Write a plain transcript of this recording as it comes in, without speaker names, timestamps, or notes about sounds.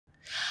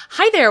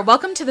Hi there,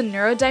 welcome to the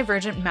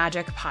Neurodivergent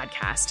Magic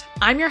podcast.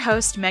 I'm your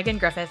host, Megan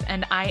Griffith,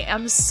 and I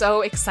am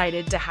so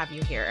excited to have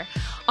you here.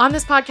 On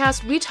this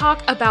podcast, we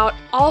talk about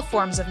all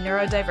forms of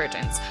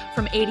neurodivergence,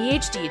 from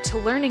ADHD to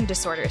learning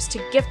disorders to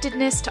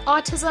giftedness to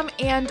autism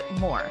and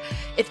more.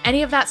 If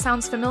any of that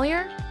sounds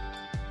familiar,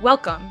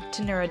 welcome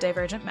to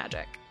Neurodivergent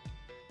Magic.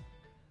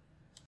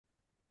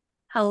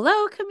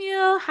 Hello,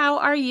 Camille. How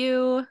are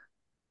you?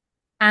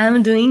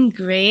 I'm doing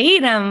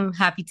great. I'm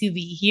happy to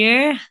be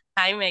here.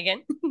 Hi,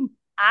 Megan.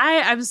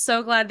 I'm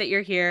so glad that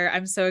you're here.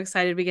 I'm so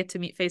excited we get to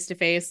meet face to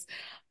face.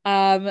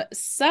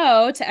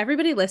 So to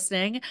everybody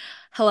listening,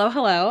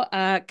 hello.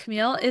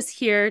 Camille is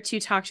here to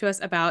talk to us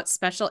about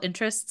special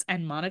interests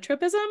and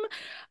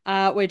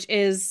monotropism, which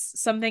is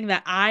something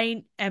that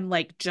I am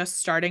like just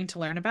starting to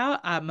learn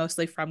about,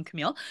 mostly from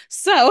Camille.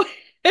 So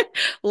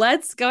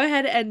let's go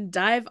ahead and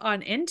dive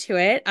on into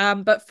it.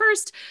 But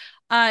first,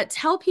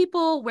 tell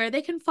people where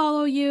they can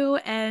follow you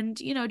and,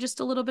 just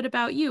a little bit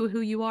about you,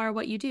 who you are,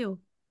 what you do.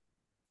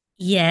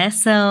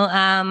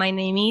 My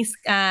name is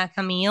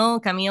Camil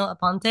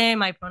Aponte.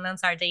 My pronouns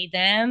are they,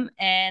 them,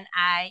 and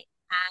I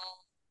am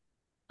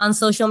on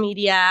social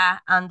media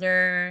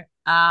under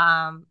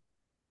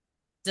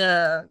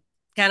the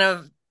kind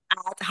of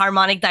at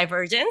Harmonic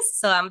Divergence.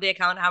 So I'm the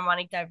account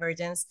Harmonic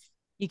Divergence.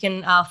 You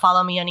can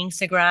follow me on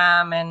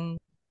Instagram and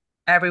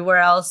everywhere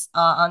else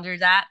under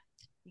that.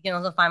 You can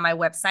also find my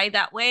website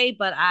that way.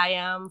 But I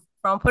am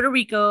from Puerto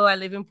Rico. I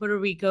live in Puerto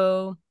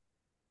Rico.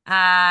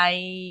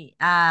 I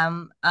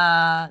am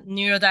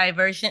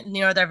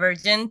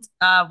neurodivergent,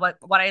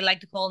 what I like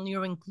to call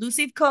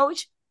neuro-inclusive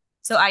coach.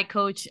 So I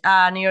coach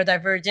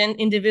neurodivergent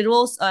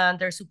individuals and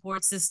their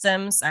support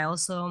systems. I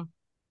also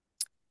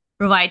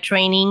provide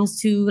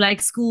trainings to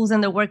like schools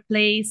and the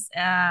workplace,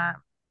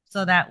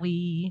 so that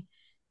we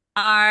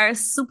are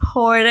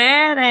supported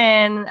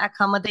and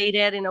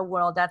accommodated in a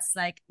world that's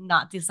like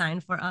not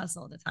designed for us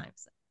all the time.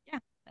 So yeah,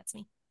 that's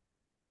me.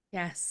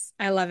 Yes,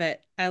 I love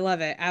it. I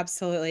love it.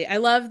 Absolutely. I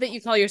love that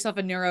you call yourself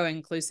a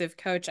neuro-inclusive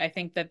coach. I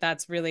think that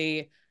that's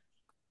really,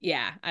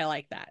 yeah, I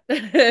like that.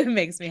 It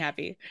makes me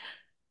happy.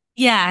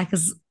 Yeah,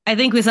 because I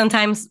think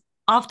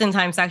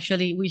oftentimes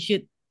actually, we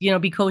should,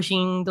 be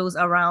coaching those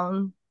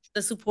around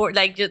the support,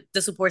 like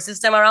the support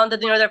system around the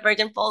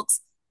neurodivergent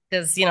folks,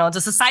 because, the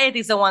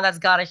society is the one that's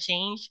got to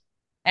change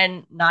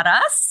and not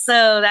us.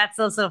 So that's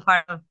also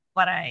part of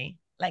what I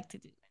like to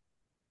do.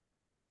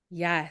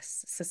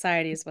 Yes,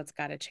 society is what's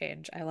got to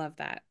change. I love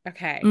that.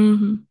 Okay.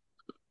 Mm-hmm.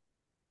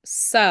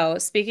 So,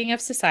 speaking of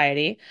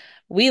society,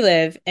 we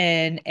live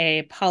in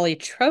a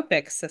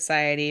polytropic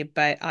society,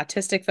 but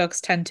autistic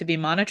folks tend to be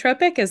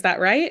monotropic. Is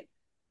that right?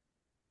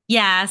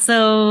 Yeah,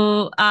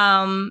 so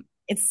I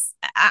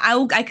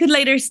could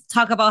later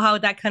talk about how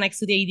that connects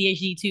to the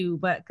ADHD too,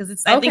 but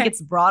because I think Okay,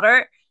 it's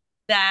broader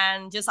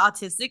than just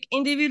autistic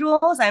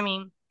individuals. I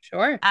mean,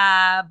 sure.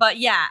 but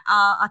yeah,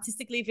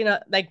 autistic live in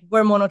a like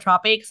we're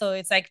monotropic, so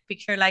it's like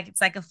picture like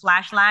it's like a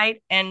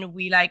flashlight, and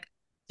we like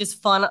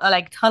just fun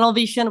like tunnel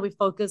vision. We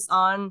focus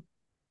on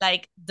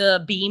like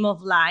the beam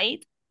of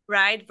light,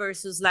 right?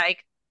 Versus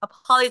like a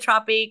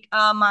polytropic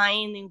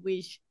mind in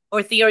which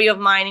or theory of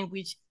mind in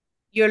which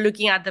you're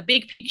looking at the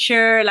big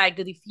picture, like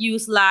the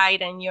diffuse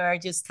light, and you're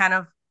just kind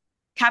of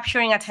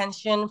capturing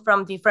attention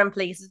from different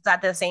places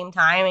at the same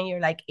time, and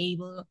you're like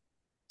able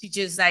to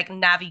just like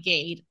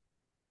navigate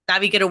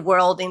a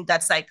world in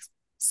that's like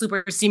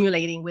super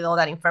stimulating with all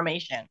that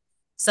information.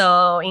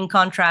 So in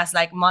contrast,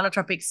 like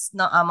monotropic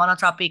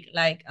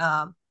like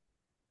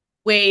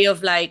way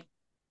of like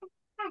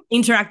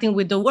interacting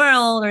with the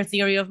world or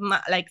theory of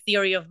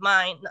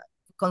mind,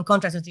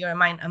 contrast to theory of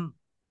mind. You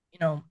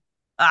know,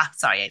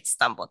 sorry, I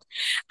stumbled.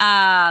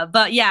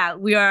 But yeah,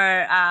 we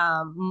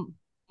are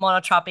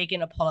monotropic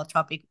in a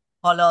polytropic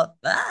world.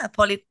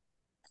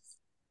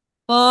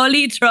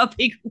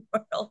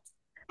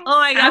 Oh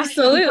my gosh, I'm not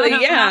Absolutely. a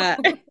Yeah.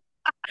 mouth.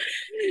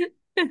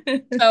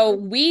 So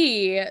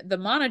the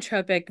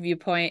monotropic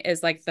viewpoint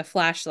is like the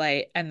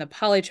flashlight, and the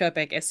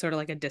polytropic is sort of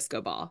like a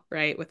disco ball,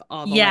 right? With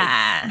all the lights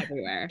Yeah.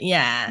 everywhere.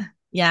 Yeah.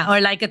 Yeah.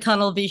 Or like a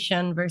tunnel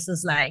vision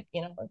versus like,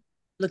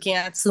 looking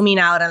at zooming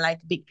out and like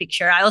big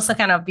picture. I also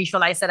kind of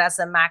visualize it as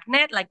a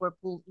magnet, like we're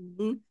pulled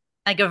in,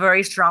 like a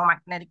very strong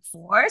magnetic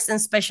force, and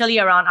especially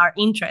around our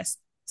interests.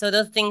 So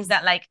those things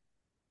that like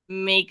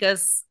make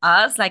us,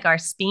 like our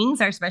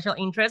spins, our special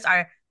interests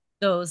are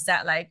those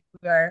that like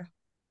we're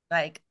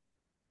like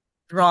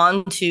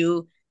drawn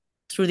to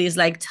through this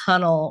like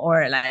tunnel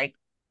or like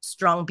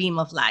strong beam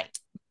of light.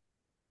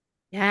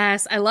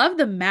 Yes, I love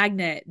the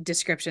magnet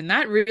description.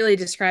 That really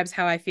describes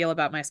how I feel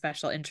about my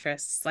special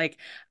interests. Like,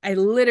 I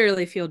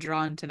literally feel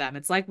drawn to them.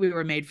 It's like we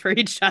were made for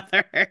each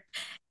other.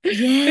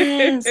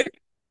 Yes.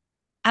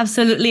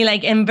 Absolutely,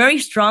 like and very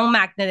strong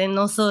magnet, and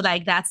also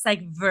like that's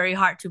like very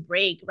hard to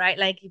break, right?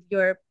 Like if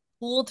you're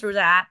pulled through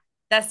that,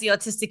 that's the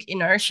autistic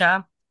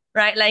inertia,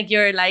 right? Like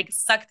you're like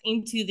sucked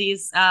into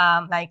this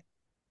like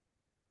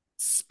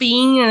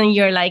spin, and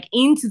you're like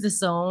into the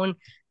zone.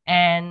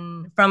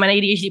 And from an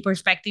ADHD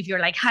perspective, you're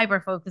like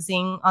hyper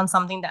focusing on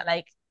something that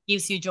like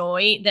gives you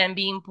joy, then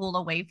being pulled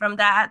away from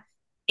that.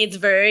 it's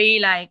very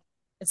like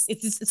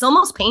it's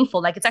almost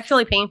painful. Like it's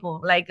actually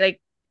painful. Like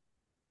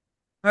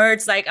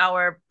hurts like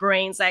our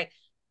brains. Like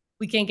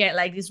we can get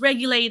like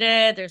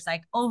dysregulated. There's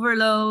like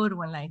overload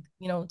when like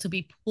to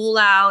be pulled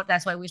out.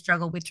 That's why we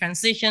struggle with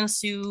transitions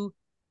too.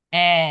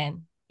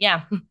 And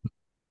yeah,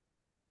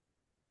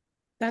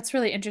 That's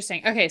really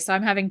interesting. Okay, so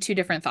I'm having two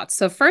different thoughts.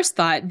 So, first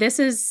thought, this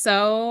is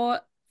so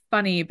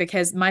funny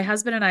because my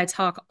husband and I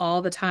talk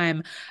all the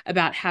time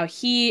about how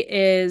he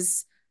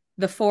is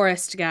the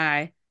forest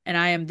guy and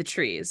I am the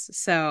trees.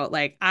 So,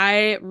 like,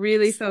 I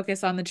really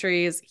focus on the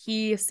trees.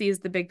 He sees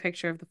the big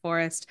picture of the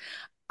forest.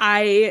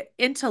 I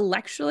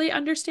intellectually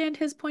understand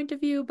his point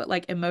of view, but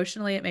like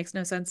emotionally, it makes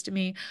no sense to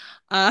me.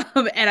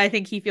 And I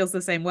think he feels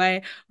the same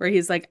way, where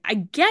he's like, I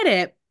get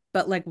it,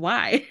 but like,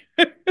 why?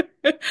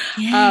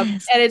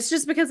 yes, And it's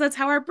just because that's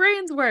how our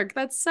brains work.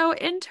 That's so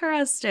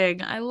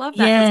interesting. I love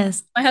that because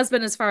yes. my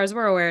husband, as far as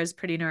we're aware, is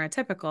pretty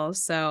neurotypical.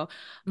 So,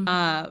 Mhm.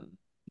 um,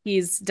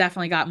 he's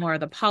definitely got more of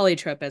the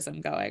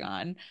polytropism going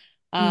on.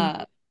 Mm.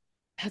 Uh,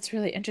 that's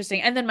really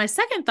interesting. And then my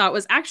second thought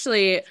was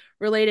actually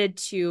related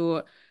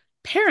to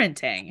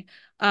parenting.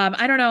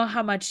 I don't know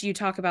how much you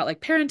talk about like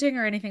parenting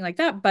or anything like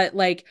that, but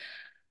like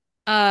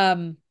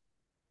um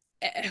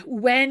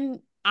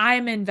when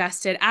I'm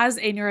invested as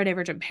a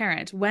neurodivergent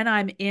parent, when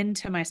I'm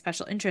into my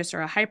special interest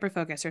or a hyper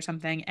focus or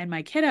something, and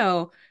my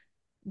kiddo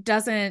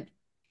doesn't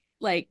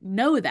like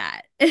know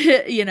that,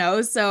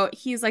 so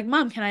he's like,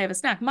 Mom, can I have a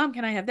snack? Mom,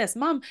 can I have this?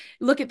 Mom,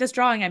 look at this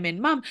drawing I'm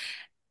in. Mom,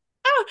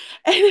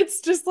 and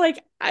it's just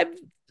like uh,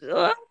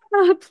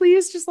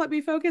 please just let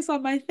me focus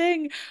on my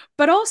thing.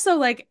 But also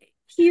like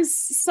he's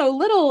so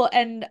little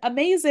and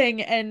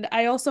amazing and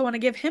I also want to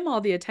give him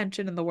all the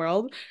attention in the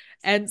world.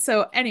 And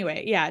so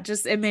anyway, yeah,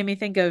 just it made me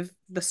think of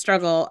the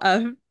struggle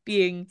of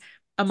being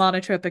a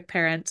monotropic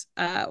parent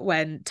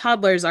when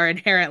toddlers are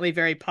inherently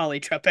very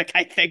polytropic,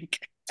 I think.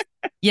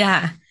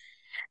 Yeah.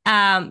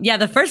 Yeah,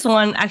 the first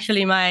one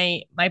actually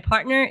my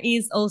partner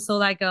is also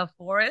like a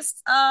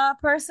forest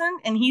person,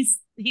 and he's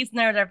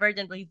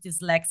neurodivergent but he's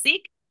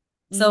dyslexic.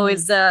 So Mm,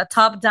 it's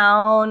top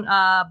down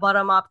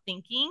bottom up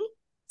thinking.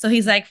 So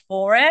he's like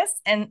forest,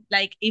 and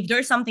like if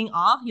there's something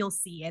off you'll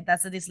see it.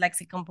 That's a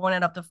dyslexic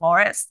component of the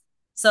forest.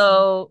 mm,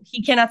 So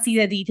he cannot see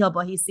the detail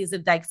but he sees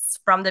it like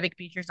from the big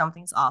picture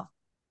something's off.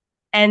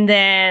 And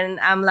then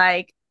I'm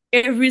like,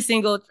 I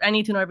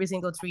need to know every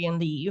single tree and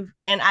leave.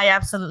 And I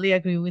absolutely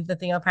agree with the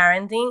thing of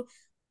parenting.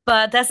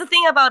 But that's the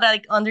thing about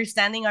like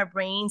understanding our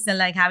brains and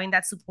like having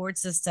that support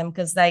system.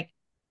 Cause like,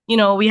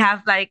 we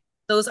have like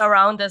those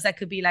around us that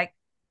could be like,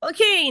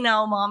 okay,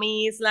 now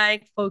mommy is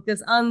like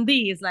focus on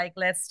these. Like,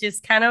 let's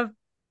just kind of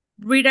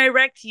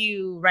redirect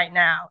you right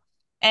now.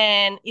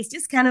 And it's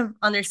just kind of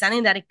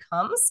understanding that it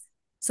comes.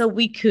 So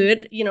we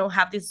could,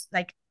 have this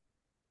like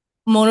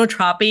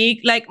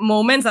monotropic like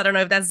moments. I don't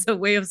know if that's the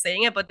way of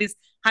saying it, but this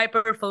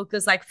hyper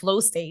focus like flow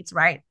states,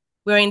 right?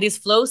 We're in this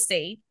flow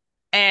state,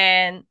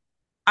 and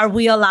are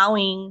we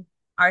allowing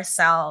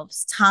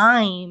ourselves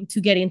time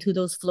to get into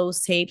those flow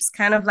states?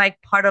 Kind of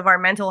like part of our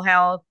mental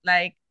health,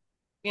 like,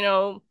 you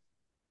know,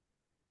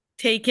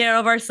 take care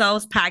of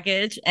ourselves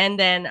package. And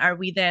then are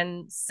we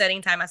then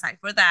setting time aside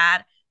for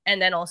that?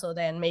 And then also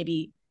then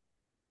maybe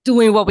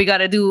doing what we got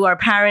to do, our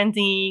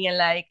parenting, and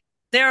like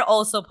they're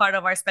also part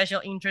of our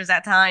special interests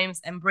at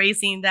times,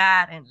 embracing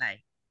that and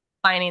like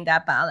finding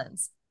that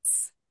balance.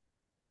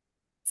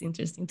 It's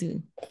interesting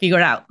to figure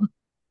out.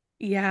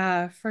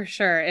 yeah, for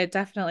sure. It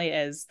definitely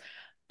is.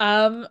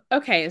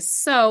 Okay,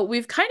 so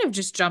we've kind of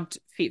just jumped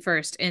feet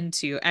first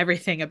into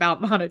everything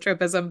about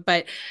monotropism,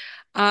 but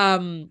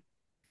um,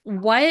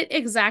 what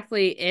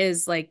exactly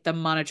is like the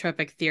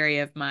monotropic theory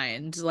of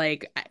mind?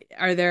 Like,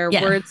 are there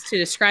Yeah. words to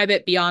describe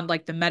it beyond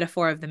like the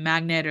metaphor of the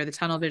magnet or the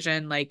tunnel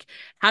vision? Like,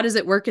 how does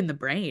it work in the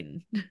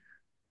brain?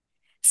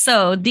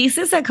 So this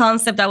is a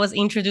concept that was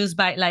introduced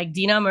by like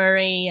Dina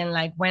Murray and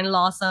like Gwen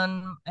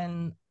Lawson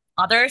and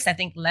others, I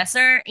think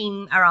lesser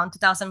in around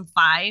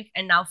 2005.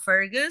 And now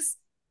Fergus,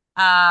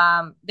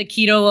 the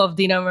keto of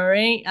Dina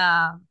Murray,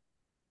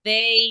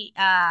 they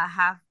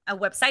have a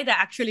website that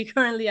actually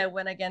currently I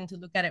went again to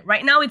look at it.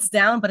 Right now it's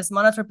down, but it's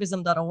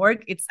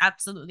monotropism.org. It's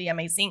absolutely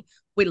amazing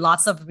with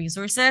lots of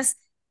resources.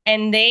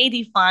 And they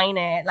define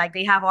it like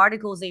they have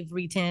articles they've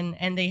written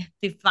and they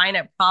define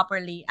it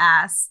properly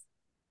as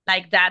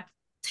like that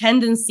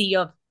tendency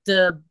of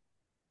the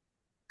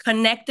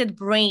connected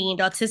brain,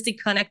 the autistic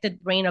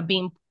connected brain of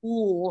being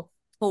pulled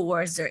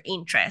towards their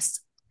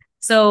interest.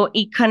 So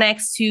it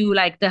connects to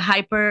like the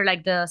hyper,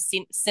 like the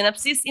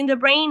synapses in the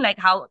brain, like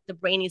how the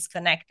brain is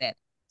connected.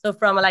 So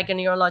from like a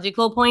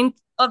neurological point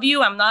of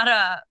view, I'm not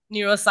a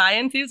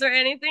neuroscientist or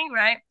anything,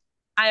 right?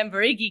 I am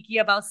very geeky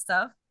about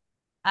stuff.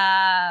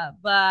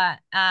 But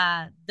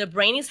the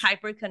brain is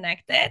hyper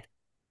connected.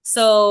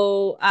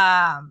 So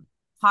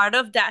part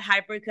of that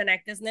hyper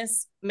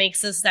connectedness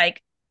makes us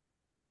like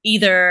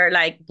either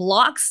like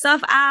block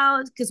stuff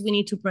out because we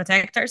need to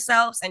protect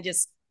ourselves and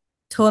just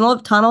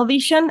tunnel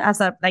vision as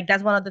a like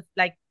that's one of the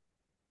like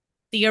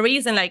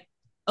theories. And like,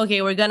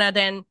 okay, we're gonna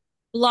then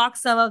block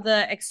some of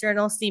the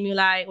external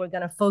stimuli, we're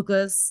gonna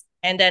focus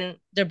And then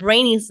the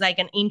brain is like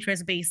an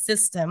interest-based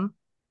system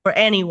for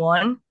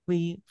anyone.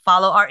 We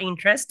follow our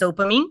interest,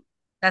 dopamine.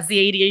 That's the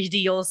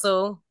ADHD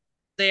also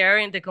there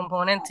in the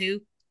component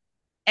too.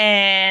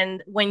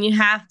 And when you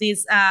have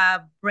this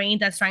brain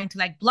that's trying to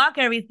like block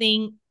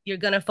everything, you're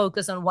gonna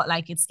focus on what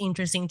like it's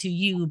interesting to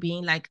you,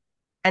 being like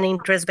an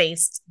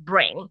interest-based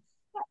brain.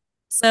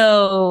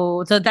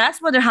 So that's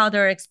what how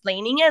they're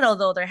explaining it,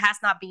 although there has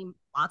not been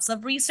lots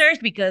of research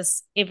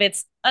because if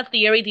it's a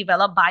theory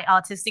developed by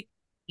autistic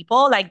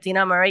people, like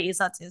Dina Murray is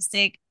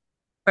autistic,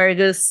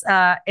 Fergus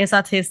is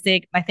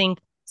autistic, I think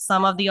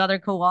some of the other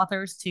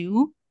co-authors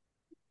too.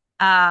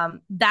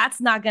 That's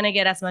not gonna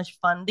get as much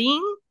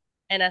funding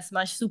and as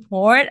much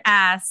support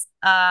as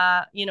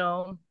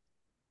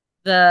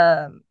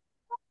the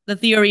the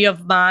theory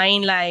of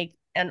mind, like,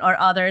 and or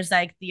others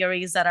like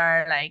theories that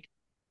are like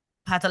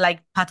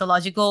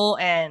pathological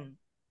and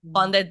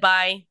funded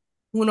by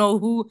who know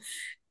who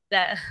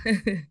that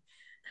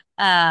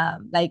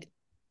like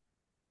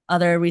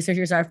other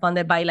researchers are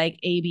funded by like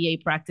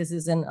ABA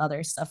practices and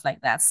other stuff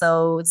like that.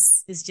 So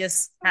it's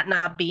just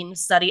not being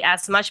studied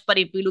as much. But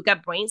if we look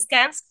at brain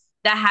scans,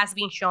 that has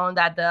been shown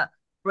that the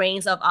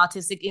brains of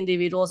autistic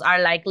individuals are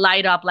like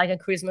light up like a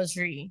Christmas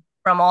tree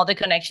from all the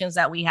connections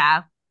that we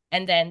have.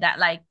 And then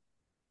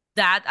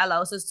that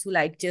allows us to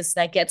like just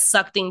like get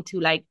sucked into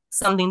like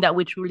something that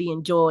we truly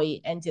enjoy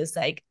and just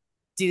like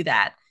do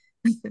that.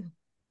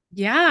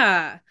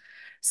 Yeah.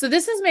 So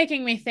this is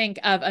making me think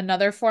of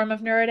another form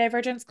of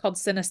neurodivergence called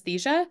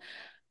synesthesia.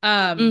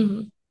 Um,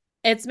 Mm-hmm.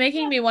 it's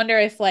making me wonder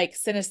if like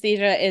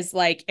synesthesia is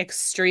like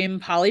extreme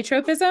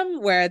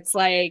polytropism, where it's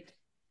like,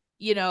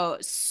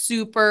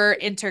 super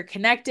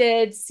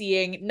interconnected,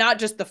 seeing not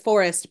just the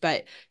forest,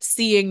 but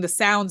seeing the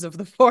sounds of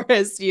the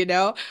forest.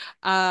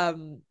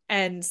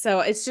 And so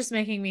it's just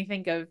making me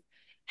think of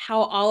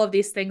how all of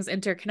these things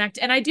interconnect.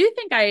 And I do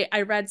think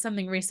I read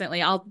something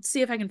recently. I'll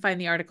see if I can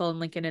find the article and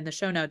link it in the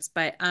show notes.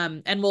 But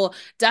and we'll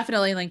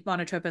definitely link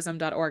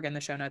monotropism.org in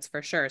the show notes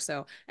for sure.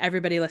 So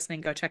everybody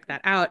listening, go check that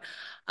out.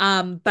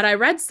 But I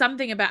read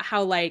something about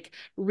how like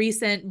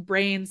recent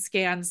brain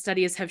scan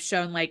studies have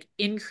shown like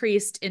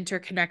increased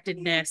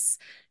interconnectedness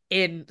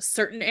in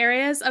certain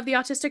areas of the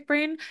autistic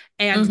brain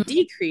and Mm-hmm.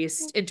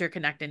 decreased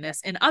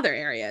interconnectedness in other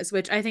areas,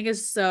 which I think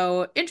is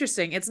so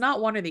interesting. It's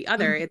not one or the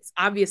other. It's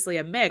obviously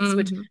a mix,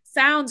 which Mm-hmm.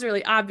 sounds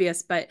really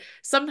obvious, but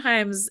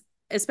sometimes,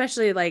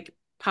 especially like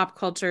pop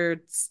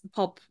culture,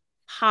 pop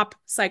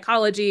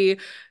psychology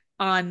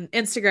on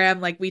Instagram,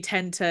 like we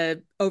tend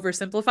to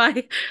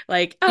oversimplify,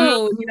 like,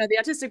 oh, Mm-hmm. the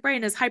autistic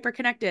brain is hyper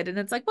connected. And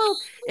it's like, well,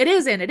 it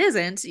is and it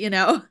isn't. It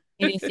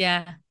is,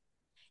 yeah.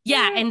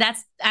 Yeah, and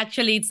that's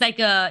actually it's like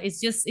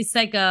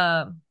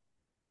a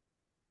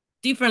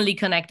differently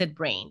connected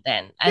brain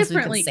then, as we can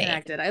Differently say.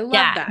 connected. I love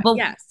Yeah, that. but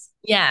Yes.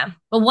 yeah,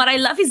 but what I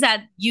love is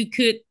that you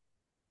could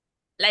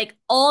like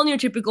all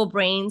neurotypical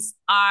brains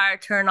are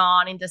turned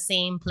on in the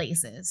same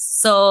places.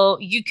 So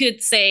you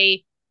could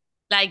say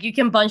like you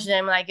can bunch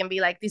them like and be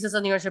like, this is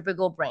a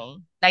neurotypical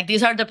brain. Like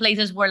these are the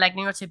places where like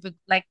neurotypical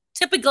like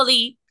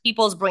typically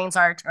people's brains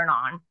are turned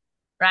on,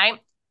 right?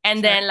 And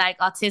Sure. then like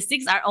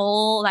autistics are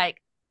all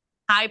like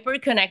hyper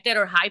connected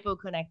or hypo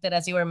connected,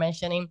 as you were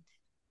mentioning,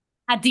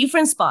 at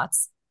different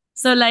spots.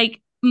 So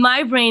like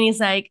my brain is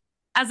like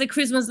as a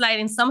Christmas light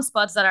in some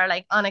spots that are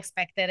like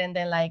unexpected and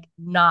then like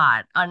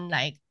not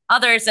unlike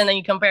others. And then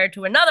you compare it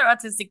to another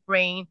autistic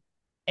brain,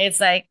 it's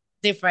like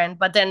different.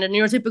 But then the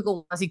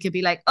neurotypical ones, you could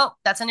be like, oh,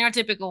 that's a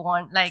neurotypical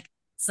one. Like,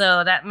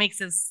 so that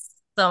makes it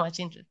so much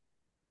interesting.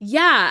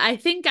 Yeah, I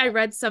think I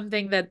read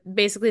something that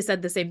basically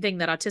said the same thing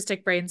that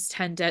autistic brains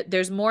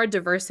there's more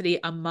diversity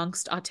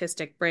amongst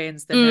autistic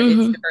brains than there is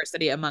Mm-hmm.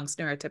 diversity amongst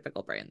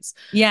neurotypical brains,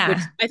 which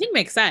Yeah. I think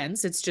makes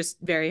sense. It's just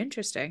very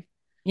interesting.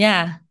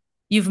 Yeah.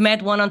 You've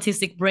met one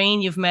autistic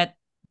brain, you've met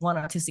one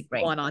autistic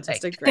brain. One Like,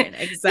 autistic brain.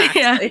 yeah.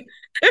 Exactly.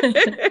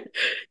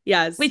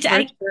 Yes, Which for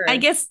I sure.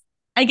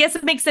 guess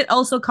it makes it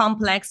also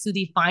complex to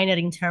define it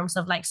in terms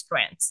of like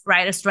strengths,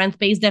 right? A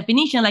strength-based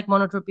definition like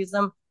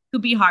monotropism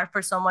could be hard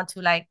for someone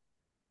to like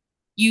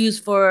use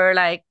for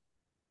like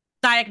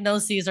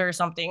diagnosis or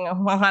something.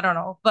 Well, I don't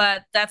know,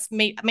 but that's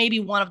maybe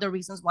one of the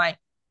reasons why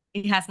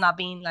it has not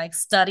been like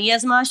studied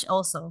as much.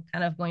 Also,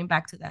 kind of going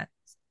back to that.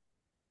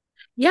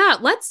 Yeah,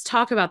 let's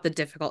talk about the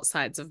difficult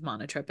sides of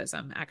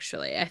monotropism,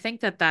 actually. I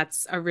think that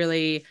that's a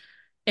really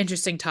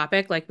interesting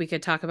topic. Like, we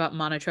could talk about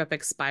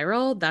monotropic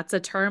spiral. That's a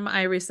term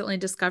I recently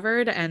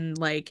discovered and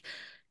like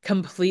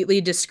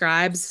completely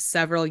describes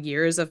several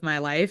years of my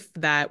life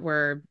that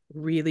were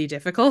really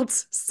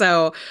difficult.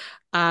 So,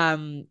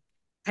 um,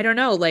 I don't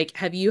know, like,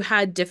 have you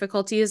had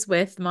difficulties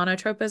with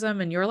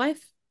monotropism in your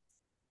life?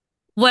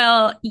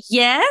 Well,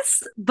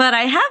 yes, but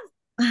I have.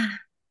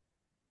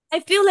 I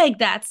feel like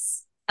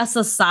that's a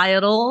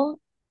societal.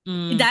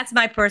 Mm, That's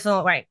my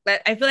personal right.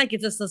 But I feel like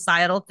it's a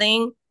societal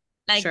thing,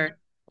 like sure.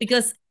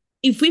 because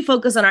if we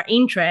focus on our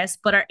interest,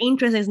 but our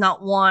interest is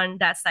not one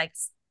that's like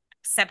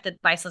accepted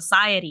by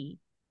society,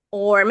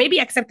 or maybe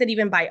accepted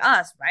even by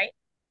us, right?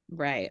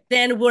 Right.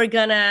 Then we're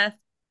gonna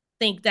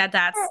think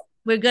that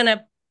we're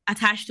gonna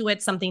attach to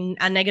it something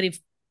a negative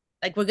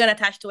like we're gonna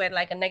attach to it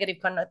like a negative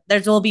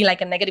there's will be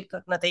like a negative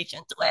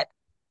connotation to it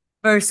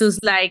versus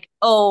like,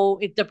 oh,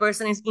 if the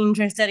person is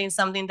interested in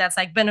something that's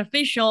like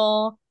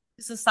beneficial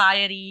to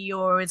society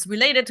or it's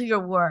related to your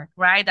work,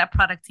 right? That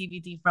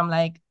productivity from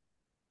like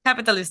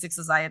capitalistic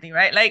society,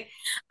 right? Like,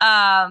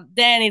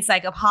 then it's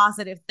like a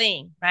positive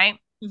thing, right?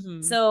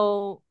 Hmm.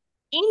 So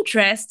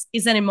interest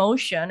is an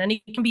emotion and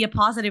it can be a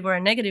positive or a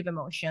negative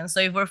emotion. So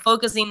if we're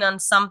focusing on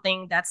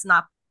something that's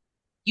not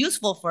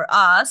useful for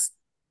us,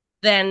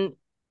 then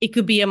it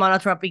could be a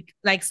monotropic,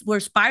 like we're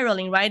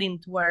spiraling right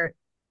into our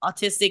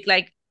autistic,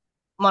 like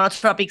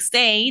monotropic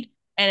state.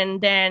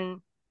 And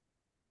then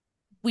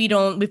we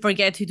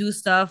forget to do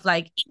stuff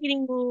like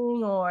eating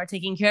or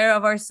taking care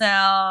of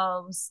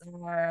ourselves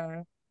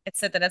or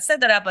etc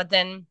etc. But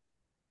then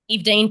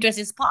if the interest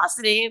is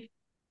positive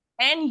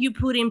and you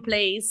put in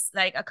place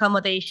like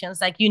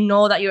accommodations, like you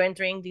know that you're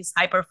entering this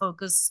hyper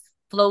focus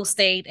flow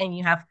state and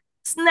you have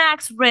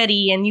snacks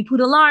ready and you put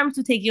alarms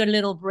to take your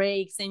little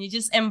breaks and you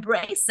just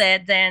embrace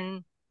it,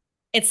 then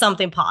it's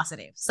something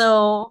positive.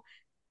 So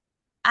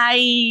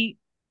I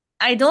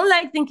I don't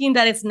like thinking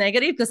that it's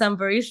negative because I'm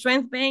very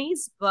strength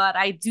based, but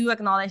I do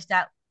acknowledge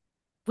that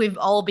we've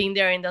all been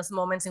there in those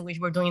moments in which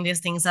we're doing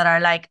these things that are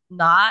like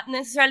not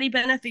necessarily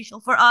beneficial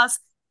for us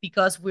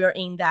because we're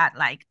in that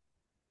like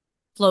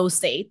flow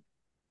state.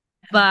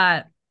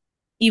 But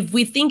if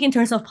we think in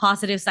terms of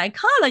positive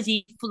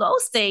psychology, flow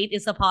state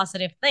is a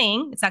positive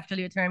thing. It's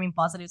actually a term in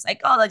positive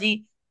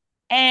psychology.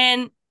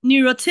 And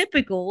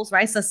neurotypicals,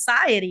 right?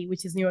 Society,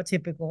 which is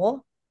neurotypical,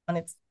 and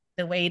it's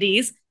the way it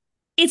is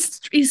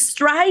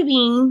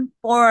striving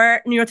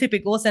for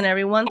neurotypicals and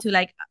everyone to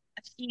like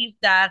achieve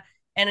that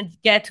and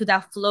get to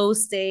that flow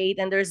state.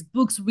 And there's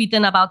books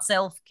written about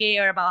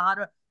self-care, about how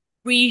to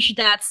reach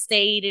that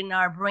state in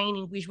our brain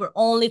in which we're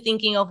only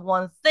thinking of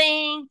one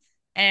thing.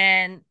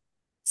 And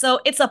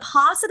so it's a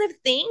positive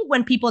thing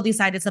when people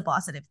decide it's a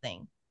positive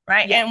thing,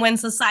 right? Yeah. And when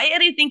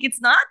society think it's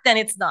not, then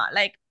it's not.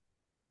 Like,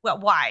 well,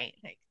 why?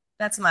 Like,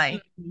 that's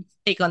my Mhm.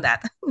 take on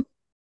that.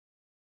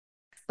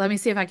 Let me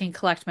see if I can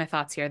collect my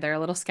thoughts here. They're a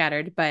little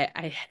scattered, but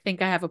I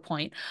think I have a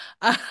point.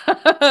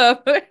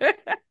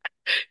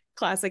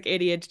 Classic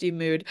ADHD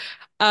mood.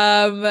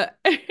 Um,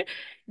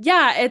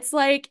 yeah, it's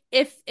like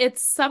if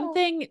it's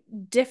something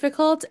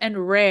difficult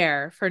and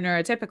rare for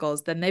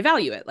neurotypicals, then they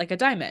value it like a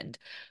diamond.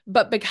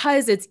 But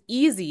because it's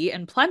easy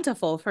and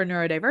plentiful for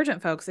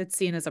neurodivergent folks, it's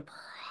seen as a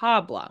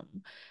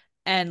problem.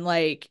 And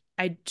like,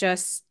 I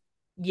just,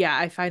 yeah,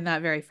 I find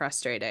that very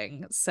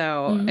frustrating.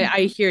 So I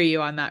Mm-hmm. hear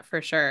you on that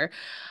for sure.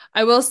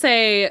 I will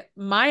say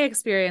my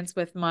experience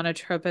with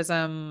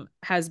monotropism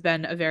has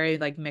been a very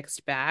like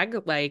mixed bag.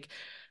 Like,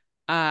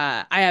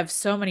 I have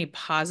so many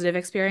positive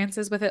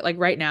experiences with it. Like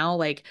right now,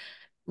 like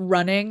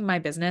running my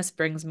business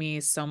brings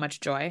me so much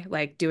joy.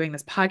 Like doing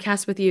this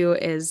podcast with you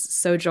is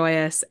so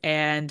joyous,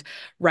 and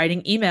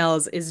writing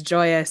emails is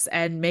joyous,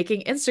 and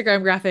making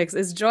Instagram graphics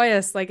is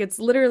joyous. Like it's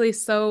literally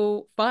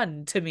so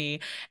fun to me.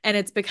 And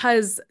it's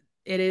because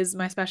it is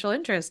my special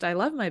interest. I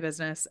love my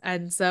business.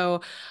 And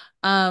so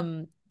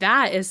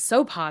that is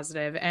so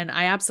positive, and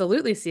I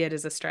absolutely see it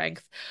as a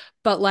strength.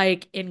 But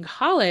like in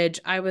college,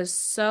 I was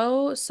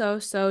so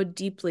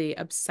deeply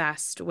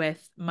obsessed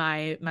with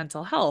my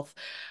mental health.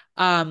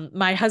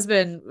 My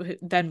husband,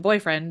 then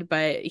boyfriend,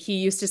 but he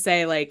used to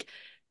say like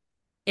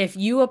if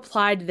you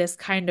applied this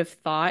kind of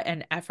thought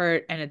and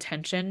effort and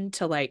attention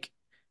to like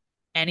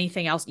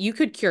anything else, you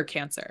could cure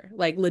cancer,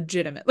 like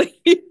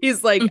legitimately.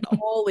 He's like,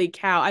 holy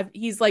cow.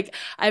 He's like,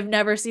 I've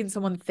never seen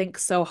someone think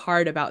so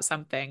hard about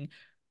something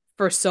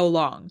for so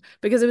long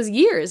because it was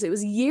years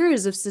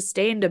of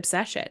sustained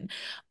obsession.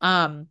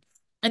 Um,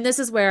 and this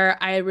is where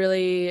I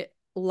really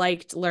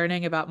liked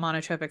learning about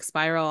monotropic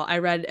spiral. I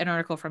read an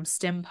article from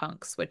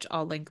Stimpunks, which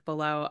I'll link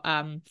below,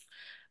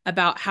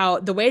 about how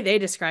the way they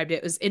described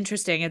it was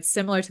interesting. It's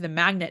similar to the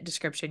magnet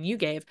description you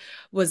gave,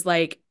 was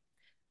like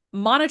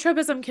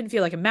monotropism can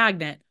feel like a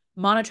magnet.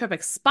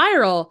 Monotropic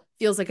spiral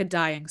feels like a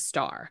dying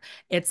star.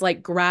 It's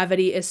like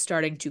gravity is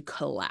starting to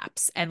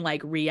collapse and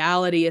like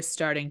reality is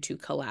starting to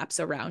collapse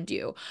around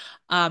you.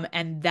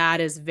 And that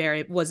was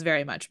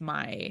very much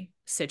my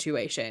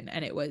situation.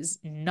 And it was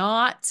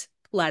not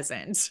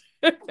pleasant.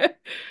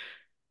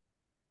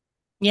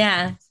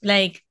 Yeah,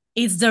 like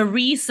it's the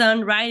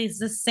reason, right? It's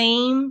the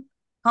same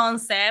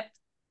concept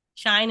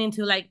shine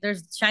into like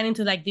there's shine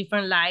into like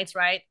different lights,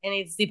 right? And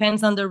it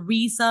depends on the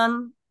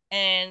reason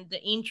and the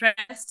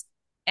interest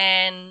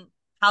and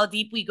how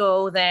deep we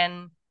go,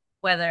 then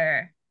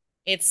whether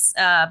it's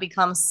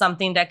becomes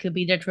something that could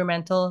be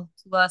detrimental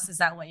to us. Is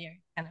that what you're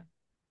kind of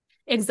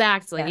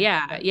Exactly.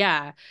 yeah. Yeah.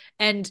 Yeah.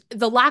 And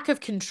the lack of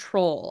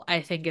control,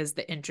 I think, is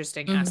the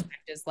interesting Mm-hmm.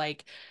 aspect, is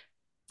like,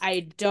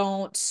 I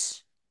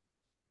don't.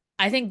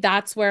 I think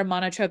that's where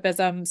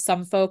monotropism,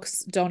 some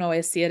folks don't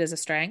always see it as a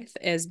strength,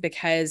 is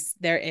because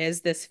there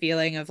is this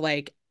feeling of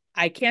like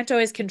I can't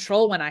always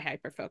control when I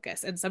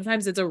hyperfocus. And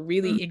sometimes it's a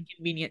really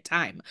inconvenient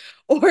time.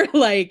 Or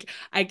like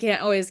I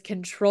can't always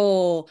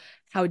control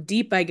how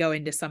deep I go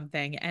into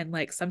something. And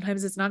like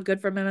sometimes it's not good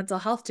for my mental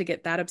health to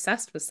get that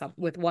obsessed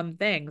with one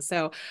thing.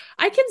 So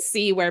I can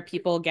see where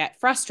people get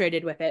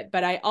frustrated with it,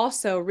 but I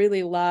also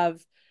really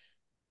love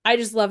I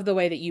just love the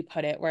way that you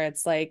put it, where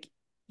it's like,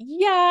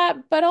 yeah,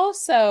 but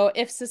also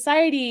if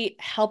society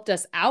helped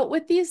us out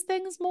with these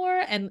things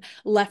more and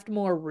left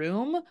more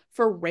room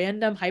for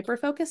random hyper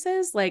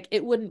focuses, like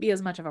it wouldn't be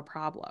as much of a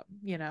problem,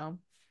 you know?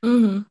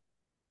 Mm-hmm.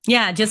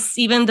 Yeah, just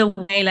even the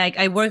way like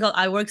I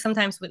work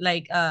sometimes with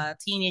like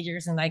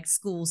teenagers in like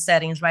school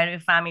settings, right?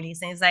 With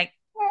families. And it's like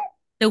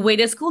the way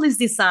the school is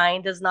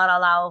designed does not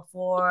allow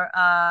for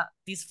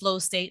this flow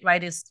state, right?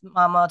 This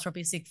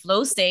monotropistic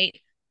flow state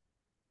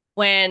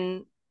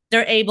when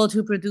they're able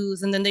to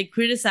produce, and then they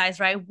criticize,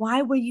 right?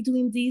 Why were you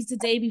doing these the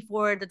day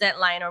before the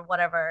deadline or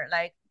whatever?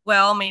 Like,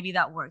 well, maybe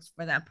that works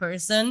for that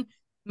person.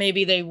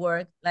 Maybe they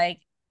work like,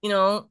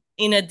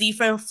 in a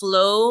different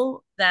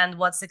flow than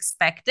what's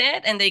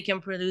expected, and they can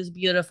produce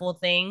beautiful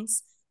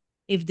things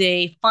if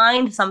they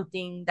find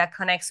something that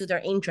connects to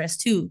their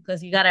interest too,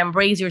 because you got to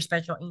embrace your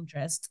special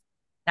interest.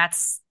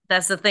 That's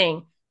the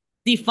thing.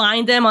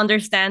 Define them,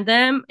 understand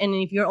them. And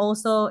if you're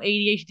also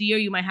ADHD, or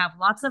you might have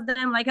lots of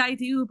them like I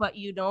do, but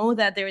you know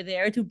that they're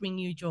there to bring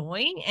you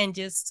joy, and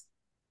just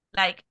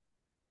like,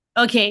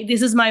 okay,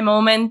 this is my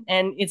moment.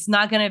 And it's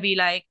not going to be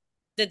like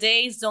the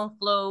days don't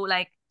flow.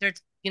 Like there's,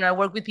 I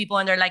work with people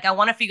and they're like, I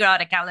want to figure out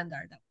a calendar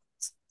that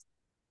works.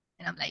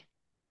 And I'm like,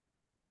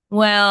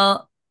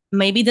 well,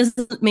 maybe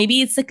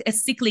it's a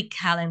cyclic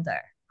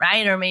calendar,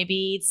 right? Or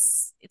maybe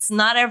it's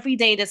not every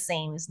day the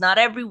same. It's not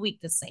every week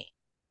the same.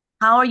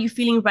 How are you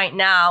feeling right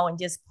now? And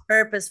just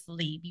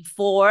purposefully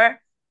before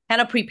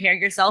kind of prepare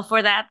yourself for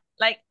that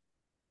like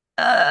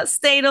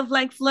state of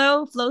like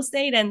flow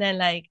state, and then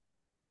like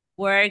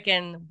work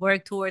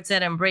towards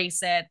it,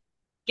 embrace it,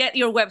 get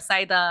your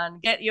website done,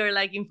 get your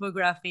like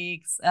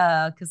infographics,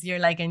 because you're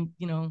like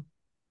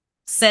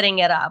setting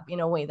it up in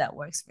a way that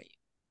works for you.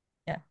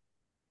 Yeah.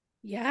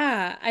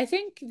 Yeah, I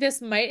think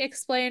this might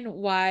explain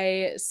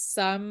why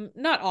some,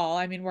 not all,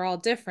 I mean, we're all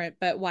different,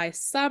 but why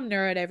some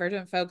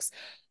neurodivergent folks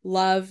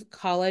love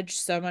college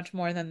so much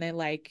more than they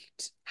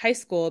liked high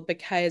school,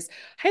 because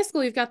high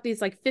school, you've got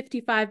these like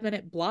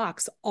 55-minute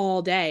blocks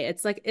all day.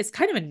 It's like, it's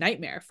kind of a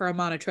nightmare for a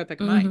monotropic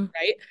mind, Mm-hmm.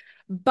 right?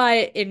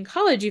 But in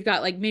college, you've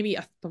got like maybe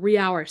a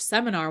 3-hour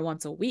seminar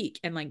once a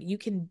week, and like you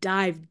can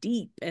dive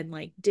deep and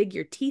like dig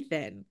your teeth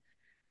in.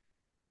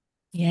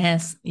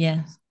 Yes,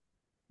 yes.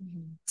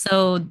 Mhm.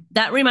 So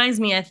that reminds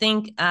me, I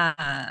think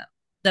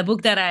the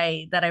book that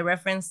I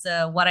referenced,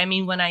 What I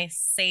Mean When I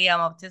Say I'm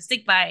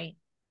Autistic, by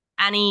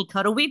Annie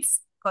Kotowicz.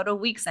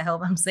 I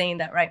hope I'm saying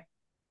that right.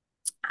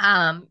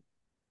 Um,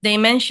 they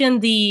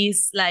mentioned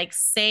these like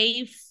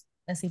safe,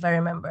 let's see if I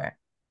remember,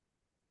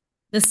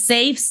 the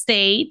safe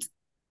state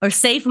or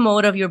safe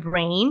mode of your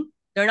brain.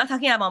 They're not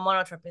talking about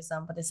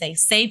monotropism, but they say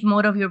safe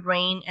mode of your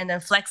brain and then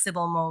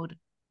flexible mode,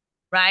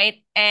 right?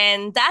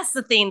 And that's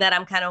the thing that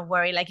I'm kind of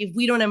worried. Like if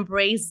we don't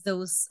embrace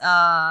those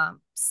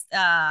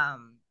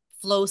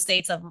flow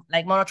states of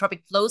like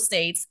monotropic flow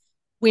states,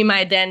 we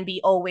might then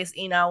be always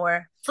in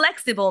our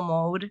flexible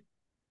mode,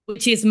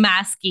 which is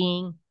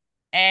masking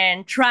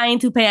and trying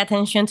to pay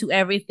attention to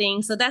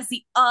everything. So that's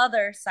the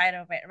other side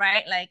of it,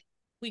 right? Like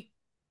we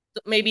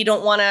maybe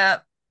don't want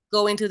to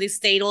go into this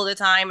state all the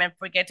time and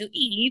forget to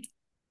eat,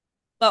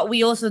 but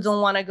we also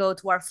don't want to go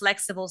to our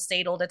flexible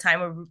state all the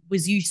time,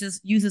 which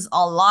uses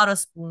a lot of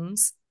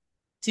spoons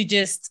to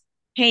just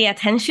pay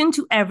attention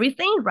to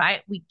everything,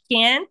 right? We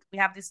can't. We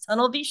have this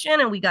tunnel vision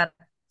and we got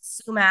to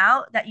zoom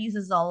out. That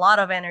uses a lot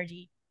of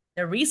energy.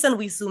 The reason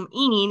we zoom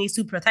in is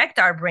to protect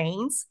our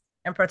brains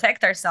and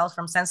protect ourselves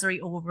from sensory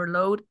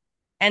overload.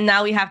 And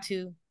now we have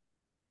to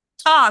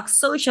talk,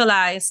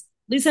 socialize,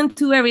 listen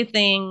to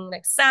everything,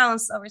 like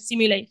sounds or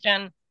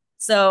stimulation.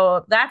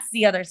 So that's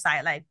the other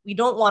side. Like we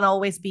don't want to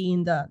always be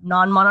in the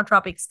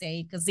non-monotropic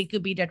state because it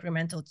could be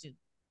detrimental too.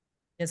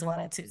 Just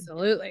wanted to.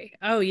 Absolutely.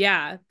 Oh,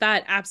 yeah.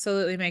 That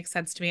absolutely makes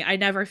sense to me. I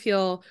never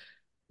feel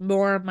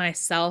more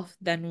myself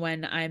than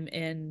when I'm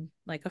in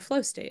like a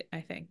flow state,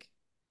 I think.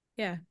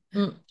 Yeah.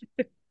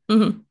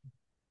 Mm-hmm.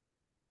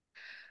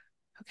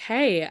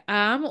 Okay.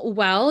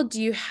 Well,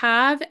 do you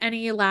have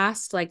any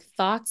last like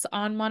thoughts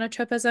on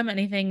monotropism?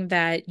 Anything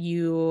that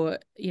you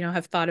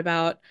have thought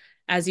about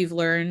as you've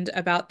learned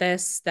about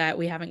this that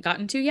we haven't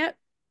gotten to yet?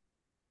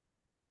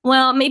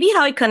 Well, maybe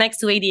how it connects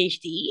to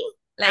ADHD,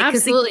 like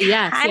because it Absolutely.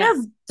 Yes, kind of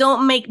yes.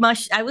 don't make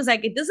much. I was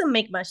like, it doesn't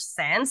make much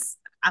sense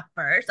at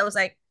first. I was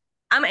like,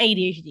 I'm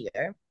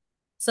ADHDer,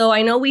 so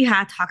I know we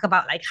had talk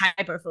about like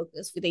hyper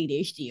focus with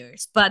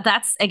ADHDers, but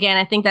that's again,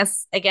 I think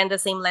that's again the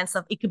same lens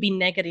of it could be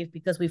negative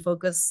because we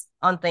focus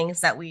on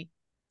things that we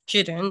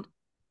shouldn't.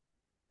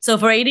 So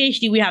for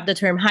ADHD, we have the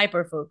term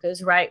hyper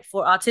focus, right?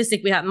 For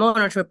autistic, we have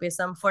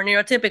monotropism. For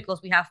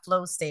neurotypicals, we have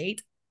flow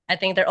state. I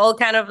think they're all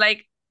kind of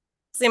like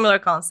similar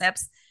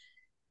concepts.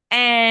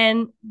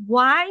 And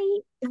why,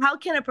 how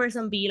can a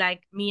person be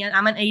like me?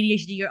 I'm an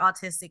ADHD or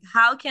autistic.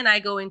 How can I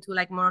go into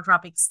like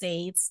monotropic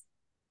states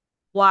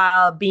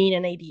while being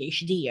an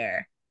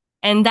ADHDer?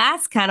 And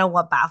that's kind of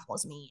what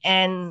baffles me.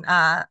 And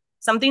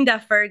something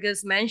that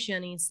Fergus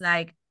mentioned is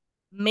like,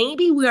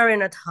 maybe we are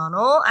in a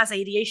tunnel as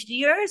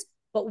ADHDers,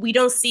 but we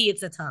don't see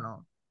it's a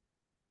tunnel.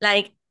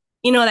 Like,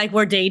 like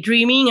we're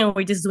daydreaming and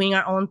we're just doing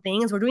our own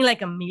things. We're doing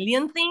like a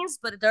million things,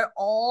 but they're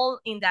all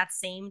in that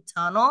same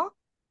tunnel.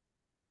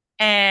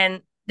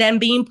 And then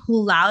being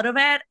pulled out of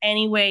it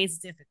anyway is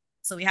difficult.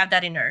 So we have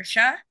that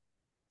inertia.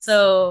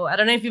 So I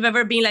don't know if you've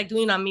ever been like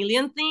doing a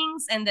million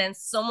things and then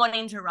someone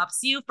interrupts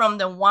you from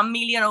the 1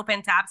 million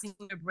open tabs in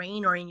your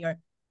brain or in your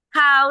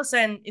house.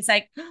 And it's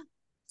like,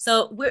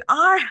 so we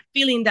are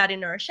feeling that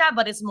inertia,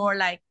 but it's more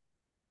like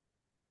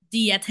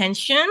the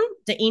attention,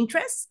 the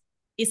interest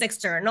is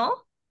external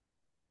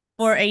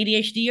for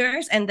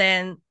ADHDers, and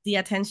then the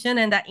attention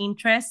and that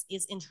interest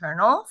is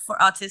internal for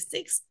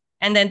autistics.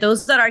 And then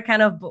those that are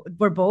kind of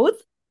we're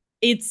both.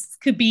 It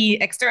could be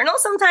external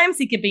sometimes.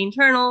 It could be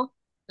internal.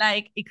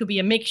 Like it could be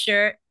a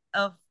mixture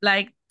of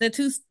like the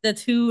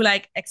two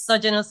like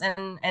exogenous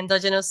and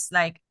endogenous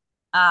like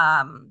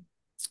um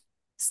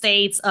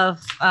states of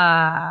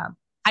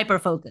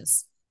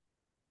hyperfocus.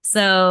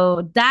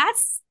 So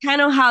that's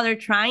kind of how they're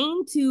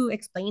trying to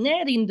explain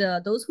it in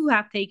the those who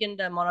have taken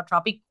the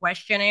monotropic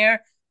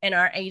questionnaire and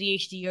are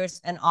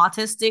ADHDers and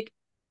autistic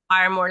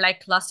are more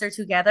like clustered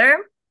together.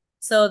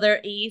 So there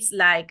is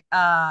like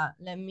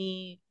let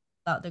me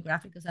about the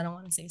graphic because I don't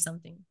want to say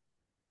something.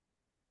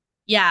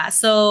 Yeah,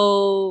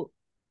 so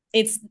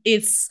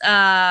it's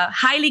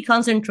highly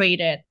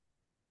concentrated.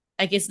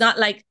 Like it's not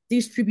like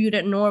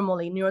distributed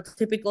normally.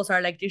 Neurotypicals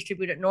are like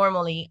distributed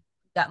normally,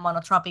 that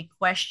monotropic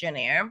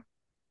questionnaire.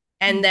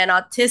 And then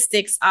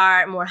autistics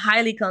are more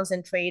highly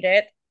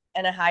concentrated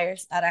and at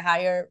a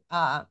higher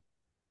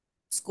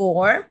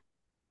score.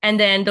 And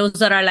then those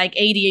that are like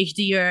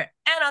ADHD or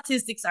and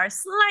autistics are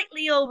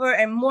slightly over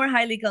and more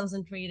highly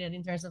concentrated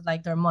in terms of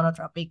like their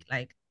monotropic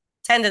like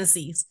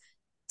tendencies.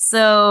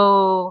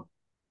 So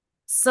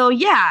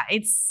yeah,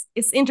 it's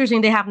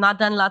interesting. They have not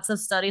done lots of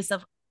studies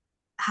of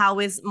how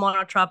is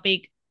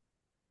monotropic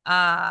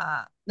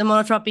the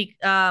monotropic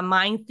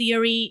mind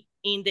theory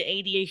in the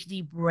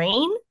ADHD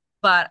brain,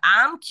 but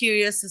I'm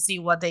curious to see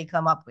what they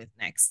come up with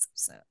next.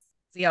 So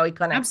see how it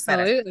connects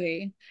better.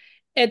 Absolutely.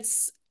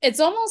 It's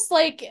almost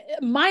like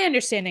my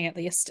understanding at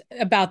least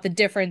about the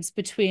difference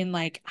between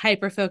like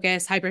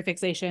hyperfocus,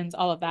 hyperfixations,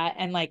 all of that,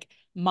 and like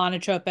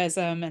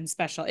monotropism and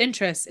special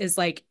interests is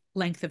like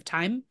length of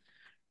time,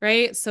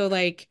 right? So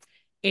like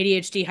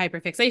ADHD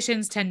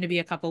hyperfixations tend to be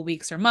a couple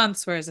weeks or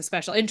months, whereas a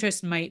special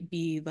interest might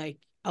be like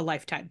a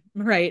lifetime,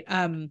 right?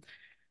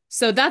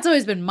 So that's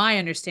always been my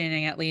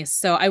understanding, at least.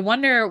 So I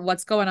wonder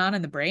what's going on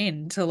in the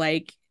brain to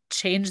like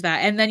change that.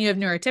 And then you have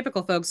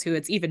neurotypical folks who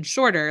it's even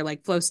shorter,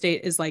 like flow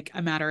state is like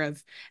a matter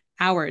of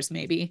hours,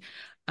 maybe.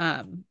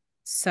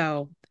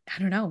 So I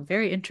don't know,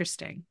 very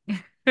interesting.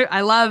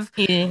 I love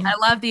Yeah. I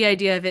love the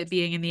idea of it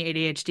being in the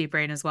ADHD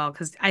brain as well,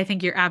 because I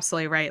think you're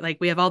absolutely right. Like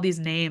we have all these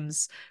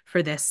names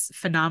for this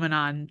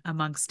phenomenon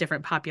amongst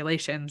different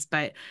populations,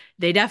 but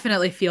they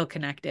definitely feel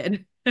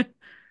connected.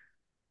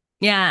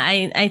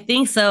 Yeah, I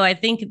think so. I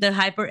think the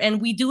hyper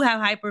and we do have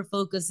hyper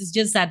focus. It's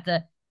just that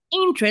the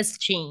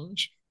interest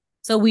change.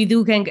 So we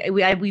do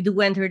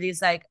enter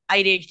these like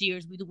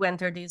ADHDers. We do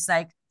enter these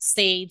like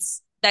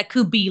states that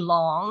could be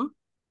long.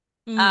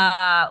 Mm.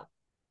 Uh,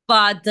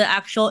 but the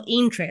actual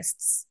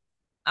interests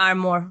are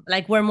more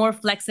like we're more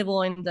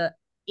flexible in the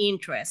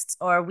interests,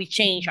 or we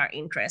change our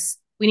interests.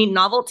 We need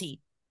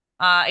novelty.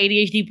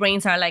 ADHD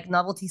brains are like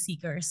novelty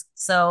seekers.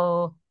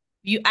 So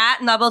you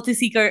add novelty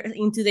seeker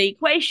into the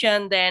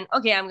equation, then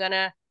okay, I'm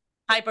gonna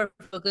hyper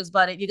focus,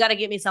 but you gotta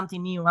give me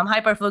something new. I'm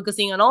hyper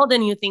focusing on all the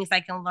new things I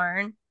can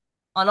learn,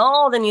 on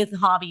all the new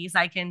hobbies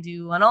I can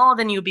do, on all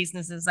the new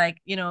businesses,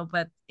 like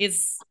but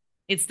it's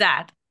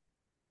that.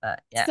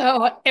 Yeah.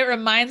 So it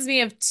reminds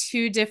me of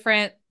two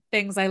different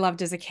things I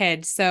loved as a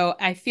kid. So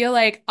I feel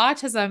like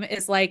autism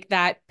is like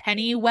that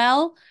penny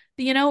well,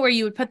 where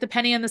you would put the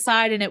penny on the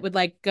side and it would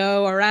like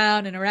go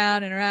around and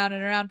around and around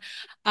and around.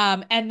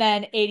 And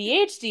then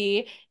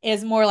ADHD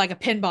is more like a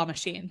pinball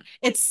machine.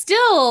 It's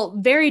still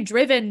very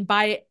driven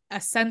by a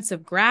sense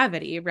of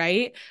gravity,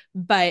 right?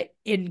 But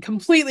in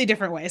completely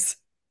different ways.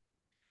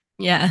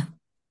 Yeah.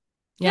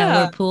 Yeah,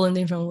 we're Yeah, pulled in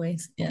different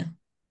ways. Yeah.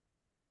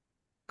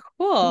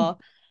 cool.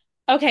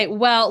 Okay,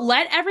 well,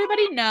 let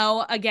everybody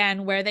know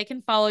again where they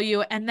can follow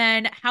you and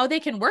then how they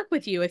can work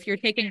with you if you're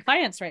taking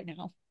clients right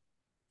now.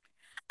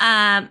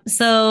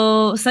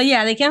 So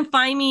yeah, they can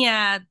find me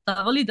at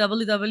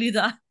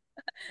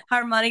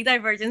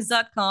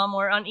www.harmonicdivergence.com,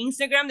 or on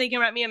Instagram they can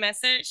write me a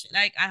message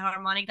like at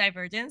Harmonic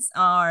Divergence,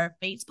 or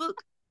Facebook.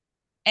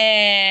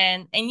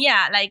 And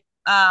yeah, like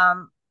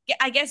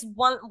I guess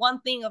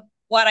one thing of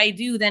what I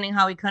do then and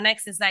how it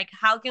connects is like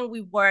how can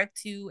we work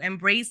to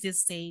embrace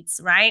these states,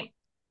 right?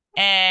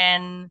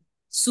 And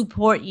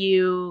support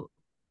you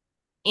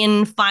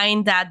in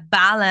find that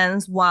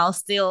balance while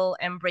still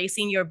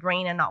embracing your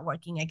brain and not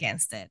working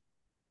against it.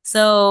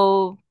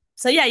 So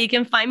yeah, you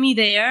can find me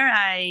there.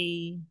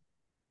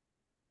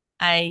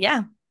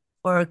 Yeah,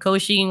 for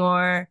coaching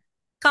or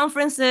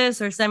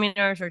conferences or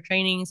seminars or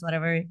trainings,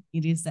 whatever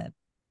it is that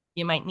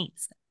you might need.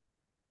 So,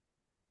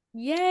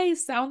 Yay,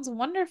 sounds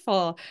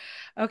wonderful.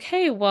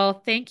 Okay, well,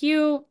 thank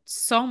you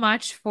so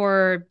much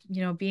for,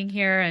 being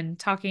here and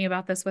talking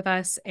about this with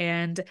us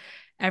and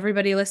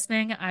everybody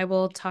listening. I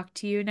will talk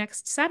to you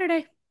next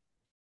Saturday.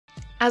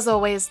 As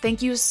always,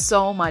 thank you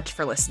so much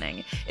for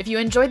listening. If you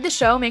enjoyed the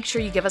show, make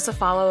sure you give us a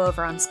follow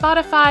over on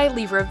Spotify,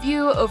 leave a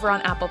review over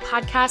on Apple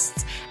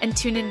Podcasts, and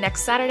tune in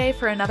next Saturday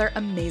for another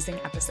amazing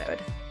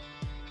episode.